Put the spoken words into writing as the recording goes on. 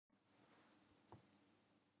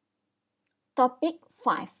Topic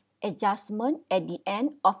 5. Adjustment at the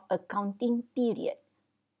end of accounting period.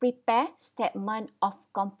 Prepare statement of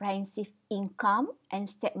comprehensive income and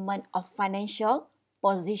statement of financial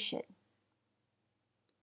position.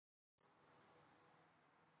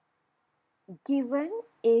 Given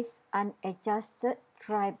is unadjusted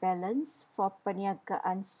trial balance for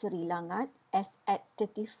perniagaan Sri Lanka as at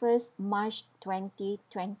 31st March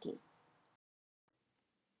 2020.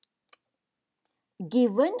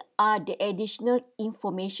 Given are the additional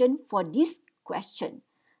information for this question.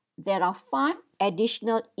 There are 5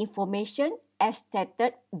 additional information as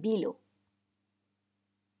stated below.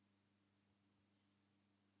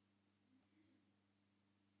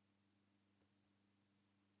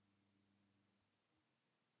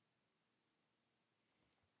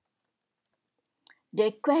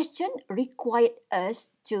 The question required us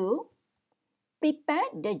to prepare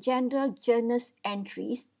the general journals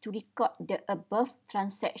entries to record the above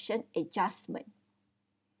transaction adjustment.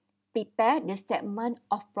 Prepare the statement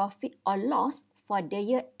of profit or loss for the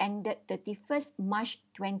year ended 31st March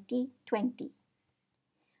 2020.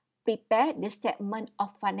 Prepare the statement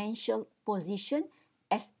of financial position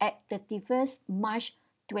as at 31st March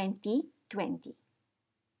 2020.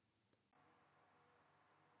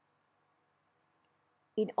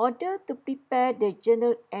 In order to prepare the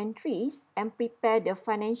journal entries and prepare the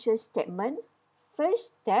financial statement,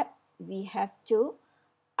 first step, we have to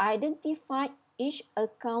identify each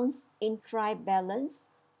account's in-trial balance,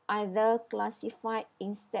 either classified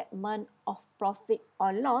in statement of profit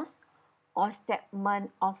or loss or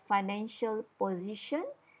statement of financial position,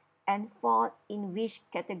 and fall in which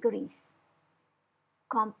categories.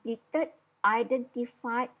 Completed,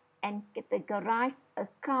 identified, and categorized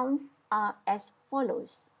accounts are as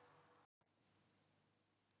follows.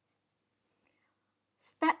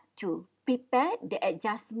 Step 2. Prepare the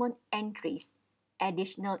adjustment entries.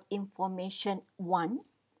 Additional information 1.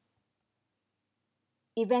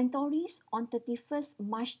 Inventories on 31st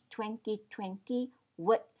March 2020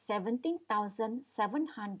 worth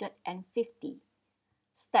 17,750.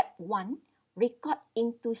 Step 1. Record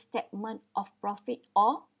into statement of profit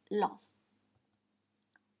or loss.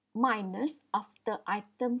 Minus after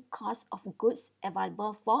item cost of goods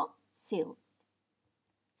available for sale.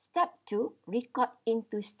 Step 2. Record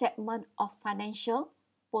into statement of financial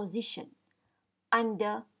position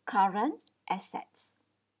under current assets.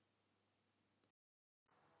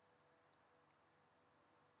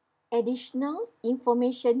 Additional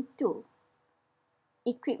information 2.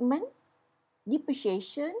 Equipment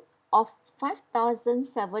depreciation of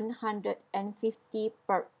 5,750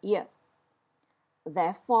 per year.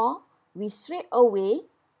 Therefore, we straight away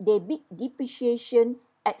debit depreciation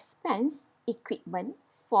expense equipment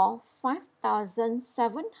for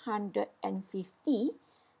 5,750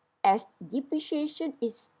 as depreciation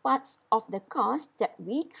is part of the cost that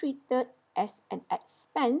we treated as an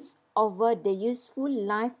expense over the useful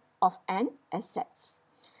life of an asset.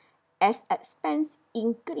 As expense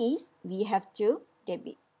increase, we have to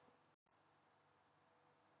debit.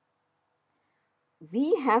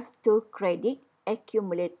 We have to credit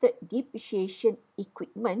accumulated depreciation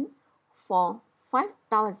equipment for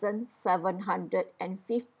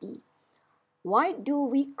 5,750. Why do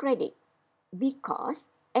we credit? Because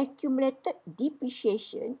accumulated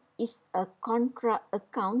depreciation is a contra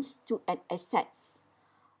accounts to an asset.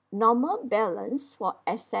 Normal balance for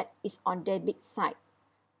asset is on debit side.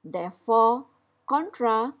 Therefore,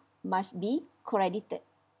 contra must be credited.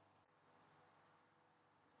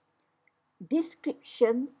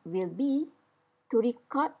 Description will be to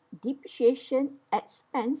record depreciation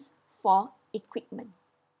expense for equipment.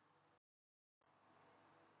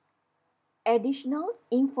 Additional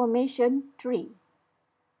information 3.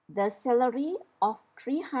 The salary of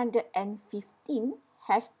 315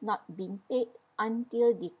 has not been paid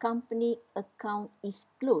until the company account is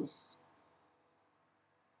closed.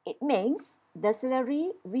 It means the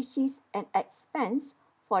salary which is an expense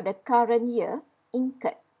for the current year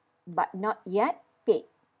incurred but not yet paid.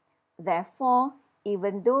 Therefore,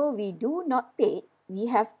 even though we do not pay, we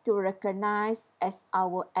have to recognize as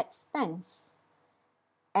our expense.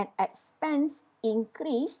 An expense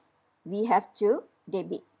increase, we have to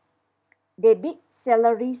debit. Debit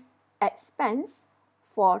salaries expense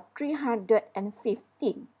for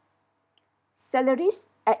 315. Salaries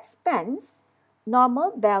expense,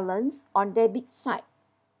 normal balance on debit side.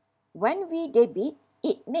 When we debit,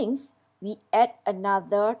 it means we add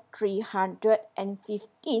another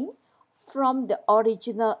 315 from the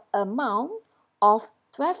original amount of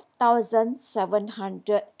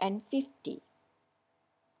 12,750.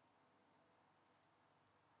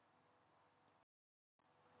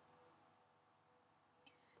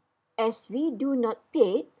 As we do not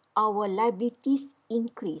pay, our liabilities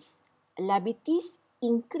increase. Liabilities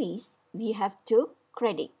increase, we have to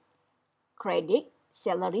credit. Credit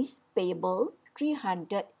salaries payable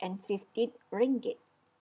 315 ringgit.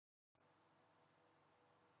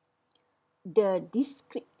 The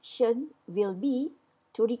description will be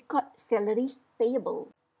to record salaries payable.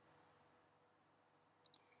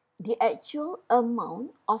 The actual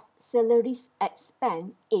amount of salaries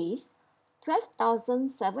expensed is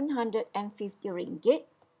 12,750 ringgit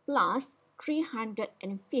plus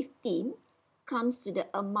 315 comes to the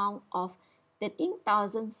amount of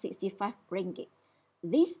 13,065 ringgit.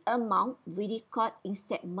 This amount we record in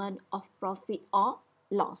statement of profit or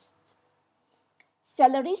loss.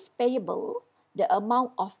 Salaries payable, the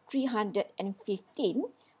amount of 315,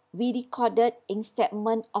 we recorded in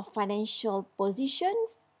statement of financial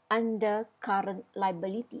positions under current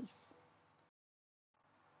liabilities.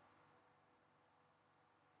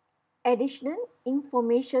 Additional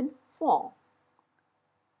information 4.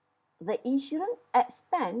 The insurance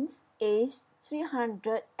expense is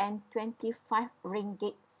 325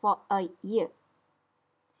 ringgit for a year.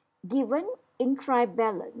 Given in-trial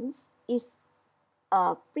balance is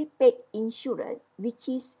a prepaid insurance which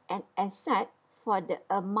is an asset for the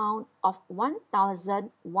amount of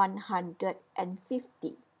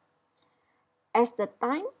 1,150. As the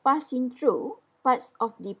time passing through, parts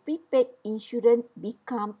of the prepaid insurance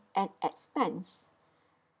become an expense.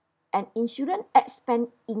 An insurance expense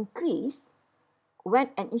increase. When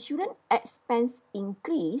an insurance expense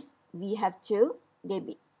increase, we have to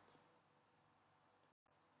debit.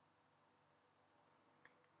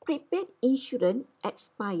 Prepaid insurance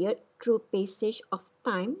expired through passage of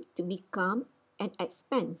time to become an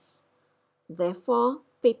expense. Therefore,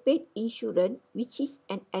 prepaid insurance, which is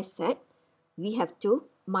an asset, we have to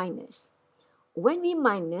minus. When we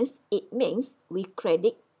minus, it means we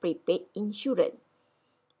credit prepaid insurance.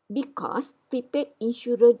 Because prepaid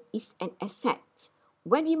insurance is an asset.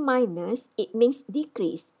 When we minus, it means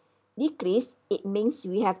decrease. Decrease, it means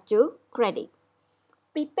we have to credit.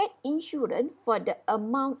 Prepaid insurance for the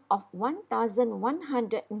amount of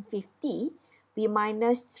 1,150, we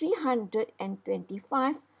minus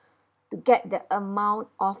 325 to get the amount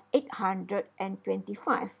of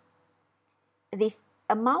 825. This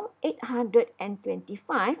amount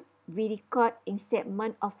 825 we record in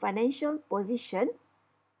statement of financial position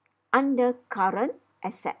under current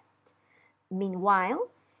asset.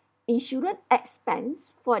 Meanwhile, insurance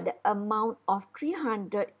expense for the amount of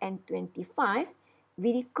 325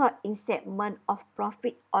 we record in statement of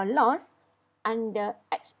profit or loss under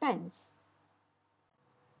expense.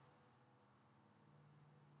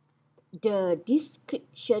 The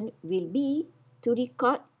description will be to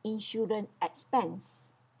record insurance expense.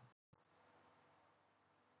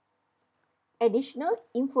 Additional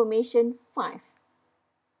information 5.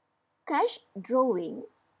 Cash drawing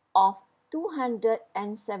of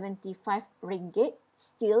 275 ringgit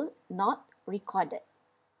still not recorded.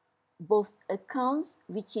 Both accounts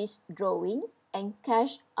which is drawing and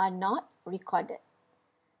cash are not recorded.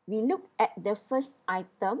 We look at the first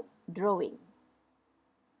item, drawing.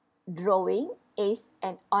 Drawing is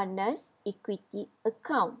an honest equity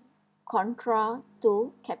account, contra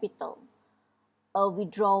to capital. A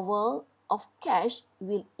withdrawal of cash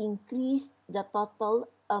will increase the total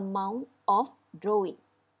amount of drawing.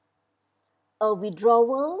 A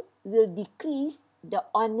withdrawal will decrease the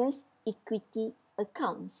honest equity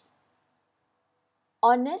accounts.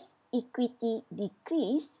 Honest equity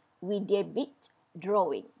decrease, we debit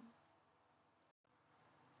drawing.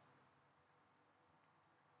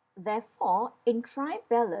 Therefore, in trial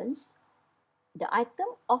balance, the item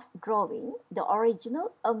of drawing, the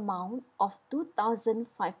original amount of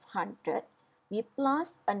 2,500, we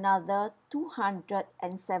plus another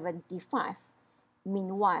 275.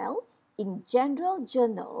 Meanwhile, in general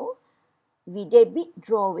journal, we debit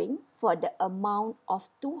drawing for the amount of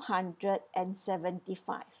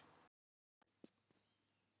 275.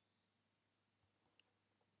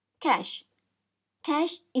 Cash.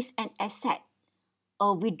 Cash is an asset.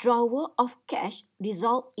 A withdrawal of cash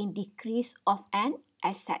results in decrease of an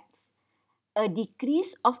asset. A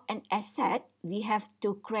decrease of an asset, we have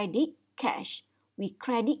to credit cash. We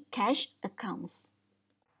credit cash accounts.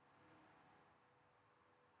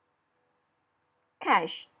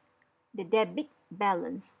 Cash, the debit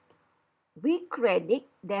balance. We credit,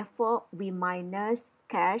 therefore we minus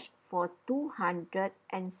cash for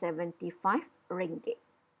 275 ringgit.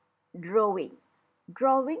 Drawing.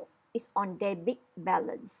 Drawing is on debit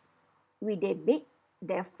balance. We debit,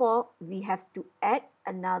 therefore we have to add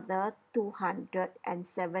another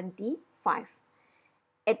 275.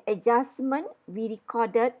 An adjustment we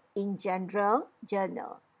recorded in general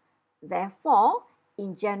journal. Therefore,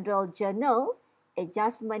 in general journal,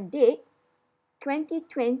 adjustment date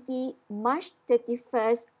 2020 March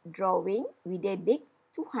 31st drawing we debit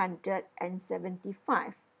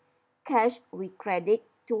 275. Cash we credit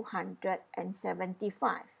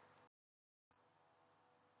 275.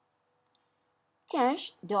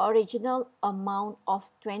 Cash, the original amount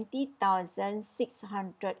of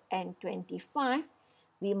 20,625,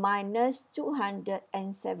 we minus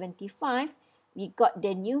 275, we got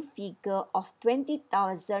the new figure of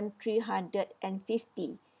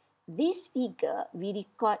 20,350. This figure we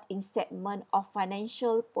record in statement of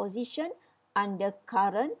financial position under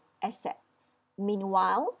current asset.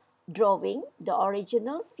 Meanwhile, drawing the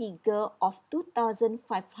original figure of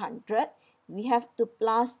 2,500, we have to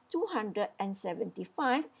plus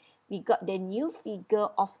 275, we got the new figure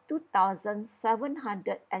of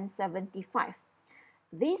 2,775.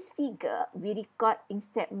 This figure we record in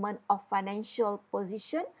statement of financial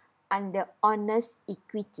position under honest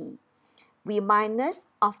equity. We minus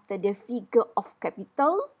after the figure of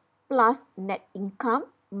capital plus net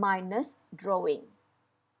income minus drawing.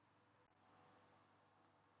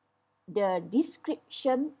 The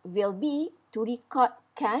description will be to record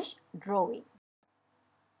cash drawing.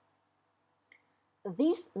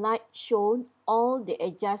 This slide shows all the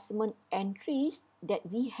adjustment entries that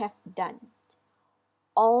we have done.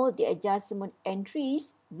 All the adjustment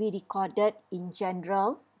entries we recorded in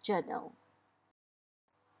general journal.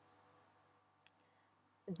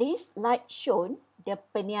 This slide shows the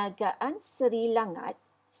perniagaan Seri Langat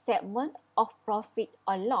statement of profit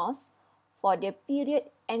or loss for the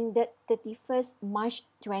period ended 31st March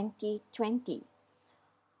 2020.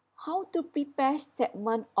 How to prepare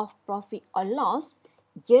statement of profit or loss?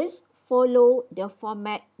 Just follow the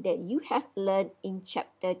format that you have learned in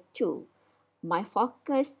chapter 2. My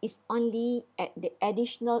focus is only at the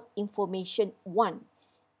additional information 1,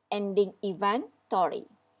 ending inventory.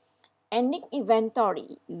 Ending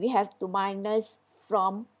inventory, we have to minus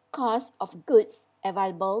from cost of goods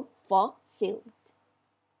available for sale.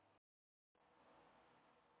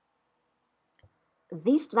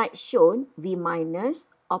 This slide shows we minus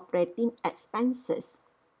operating expenses.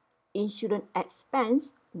 Insurance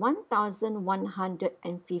expense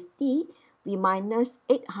 1,150, we minus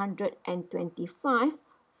 825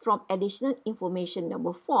 from additional information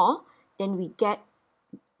number 4, then we get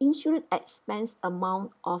insurance expense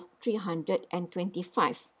amount of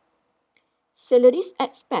 325. Salaries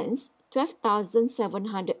expense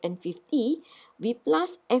 12,750, we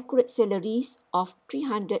plus accurate salaries of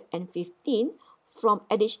 315 from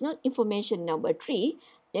additional information number 3,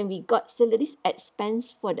 then we got salaries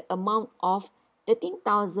expense for the amount of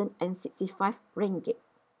 13,065 ringgit.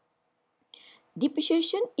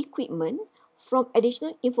 Depreciation equipment from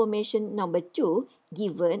additional information number 2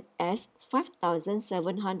 given as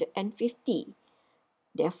 5,750.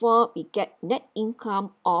 Therefore, we get net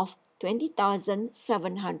income of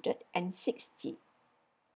 20,760.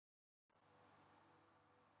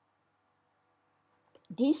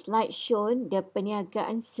 This slide shows the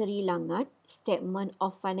perniagaan Seri Langat statement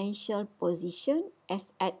of financial position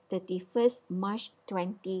as at 31st March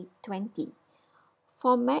 2020.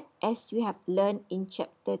 Format as you have learned in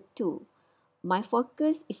chapter 2. My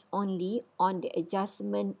focus is only on the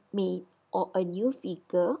adjustment made or a new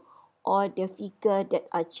figure or the figure that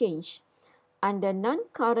are changed. Under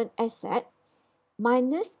non-current asset,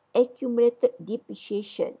 minus accumulated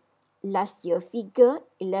depreciation. Last year figure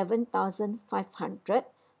 11,500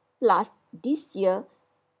 plus this year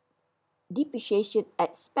depreciation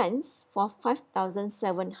expense for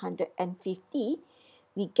 5,750,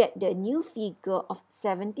 we get the new figure of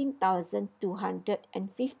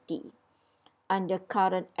 17,250. Under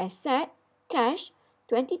current asset, cash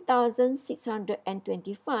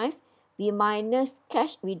 20,625, we minus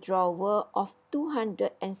cash withdrawal of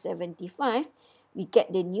 275, we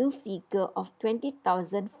get the new figure of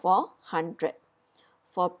 20,400.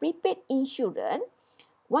 For prepaid insurance,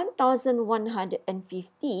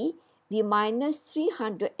 1,150, we minus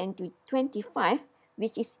 325,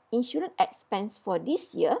 which is insurance expense for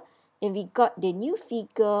this year, then we got the new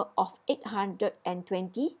figure of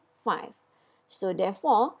 825. So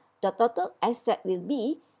therefore, the total asset will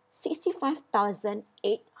be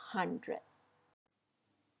 65,800.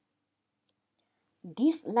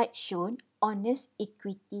 This slide shows honest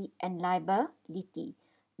equity and liability.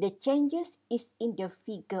 The changes is in the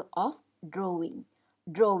figure of drawing.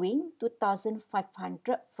 Drawing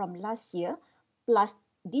 2,500 from last year plus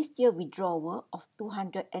this year withdrawal of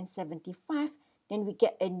 275, then we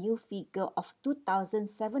get a new figure of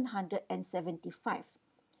 2,775.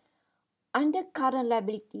 Under current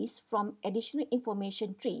liabilities from additional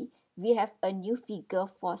information tree, we have a new figure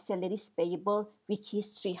for salaries payable, which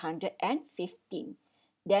is 315.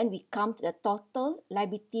 Then we come to the total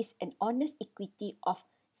liabilities and owner's equity of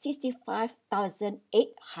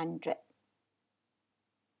 65,800.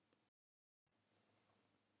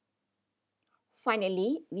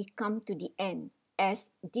 Finally, we come to the end, as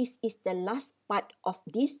this is the last part of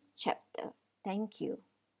this chapter. Thank you.